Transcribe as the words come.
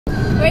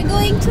We're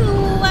going to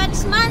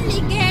watch Manly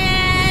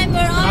game.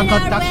 We're on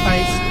got our duck way.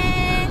 face.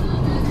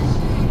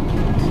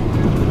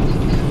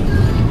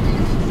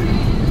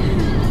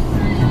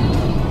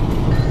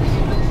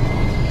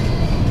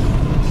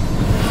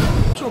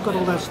 We've got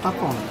all that stuff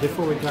on.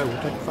 Before we go,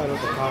 we'll take a photo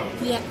of the car.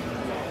 Yeah.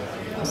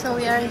 So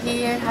we are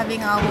here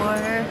having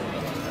our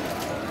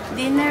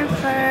dinner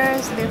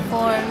first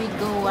before we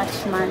go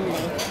watch Manly.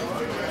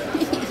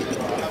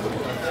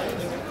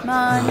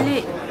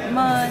 Manly,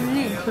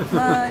 Manly,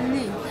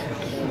 Manly.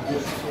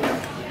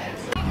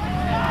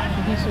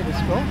 Did you see the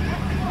score?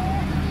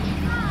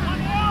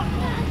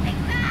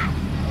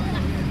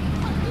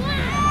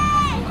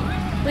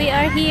 We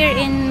are here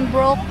in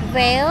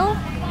Brookvale,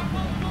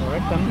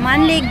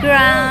 Manly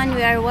ground.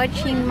 We are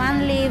watching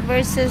Manly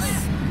versus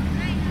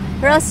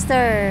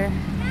Roster.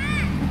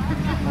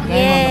 The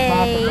game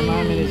on the park at the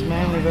moment is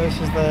Manly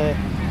versus the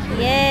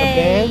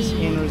Bears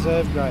in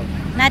reserve grade.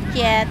 Not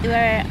yet.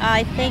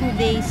 I think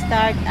they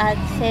start at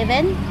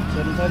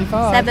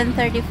 7:35.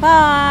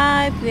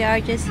 7:35. We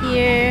are just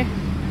here.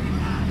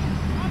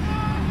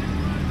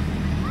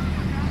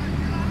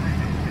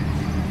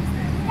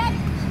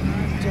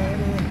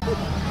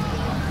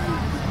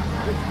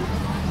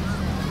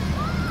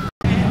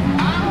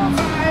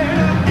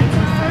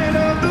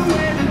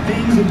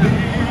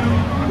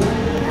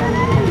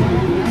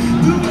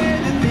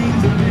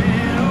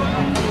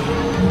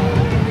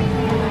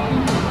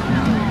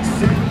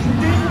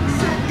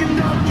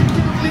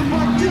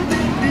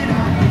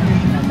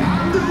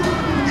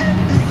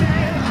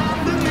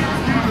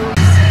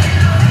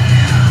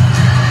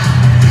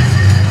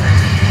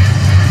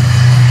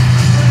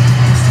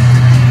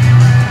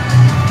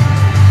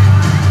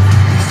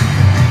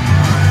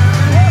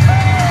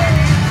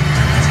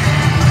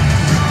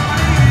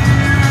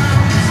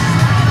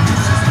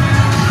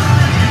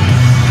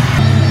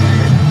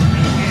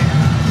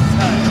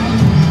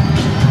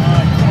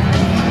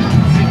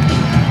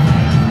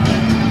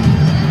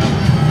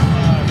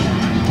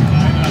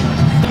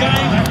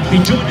 He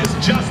joined us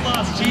just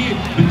last year,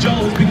 but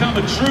Joel has become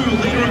a true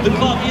leader of the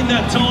club in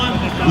that time,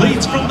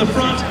 leads from the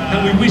front,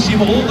 and we wish him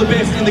all the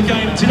best in the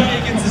game today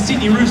against the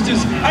Sydney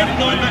Roosters.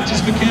 89 matches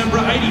for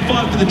Canberra,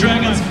 85 for the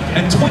Dragons,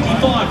 and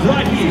 25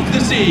 right here for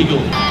the Sea Eagle.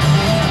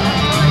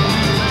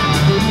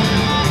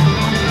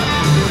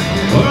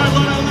 All right,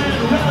 Lionel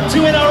Land, round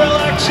 2 NRL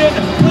action.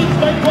 Please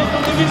make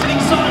welcome the visiting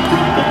side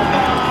from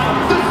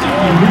the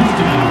Sydney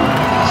Roosters.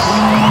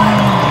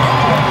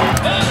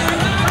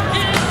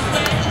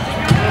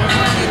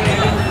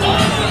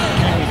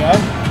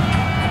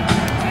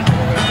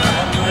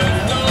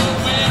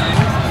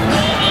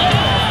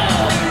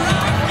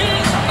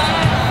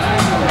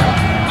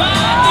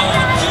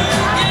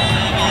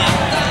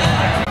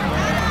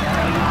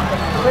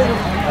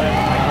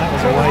 That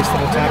was a waste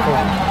of a tackle.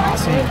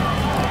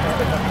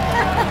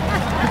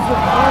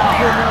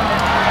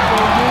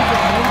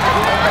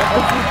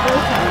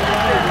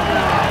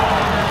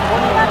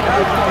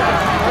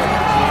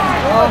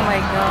 Oh my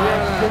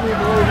gosh.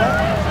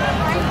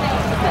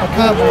 I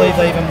can't believe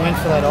they even went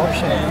for that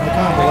option. I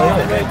can't believe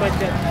it.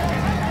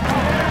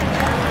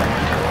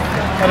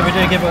 What did we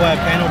do? Give away a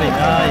penalty?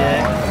 Oh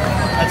yeah.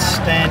 That's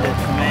standard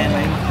for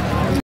Manly.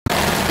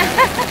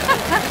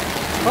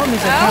 Problem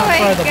is they can't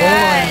throw the ball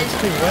around, it's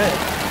too wet.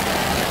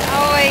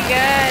 Oh my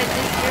god,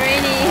 it's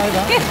raining. Over,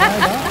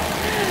 over.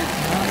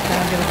 No,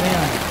 can't get it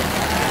down.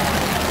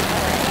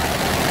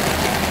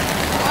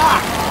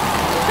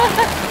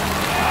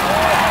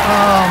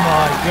 Oh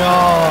my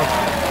god.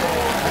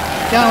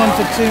 Going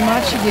for too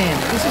much again.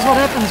 This is what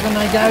happens when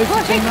they go for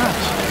too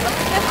much.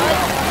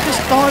 Just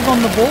dive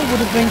on the ball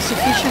would have been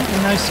sufficient in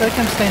those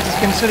circumstances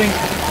considering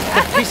the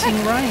pissing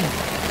rain.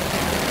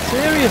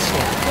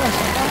 Seriously. What's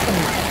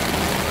happening?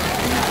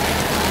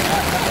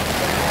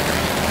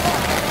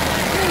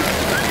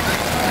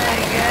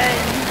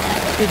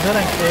 Kids, I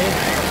don't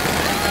care.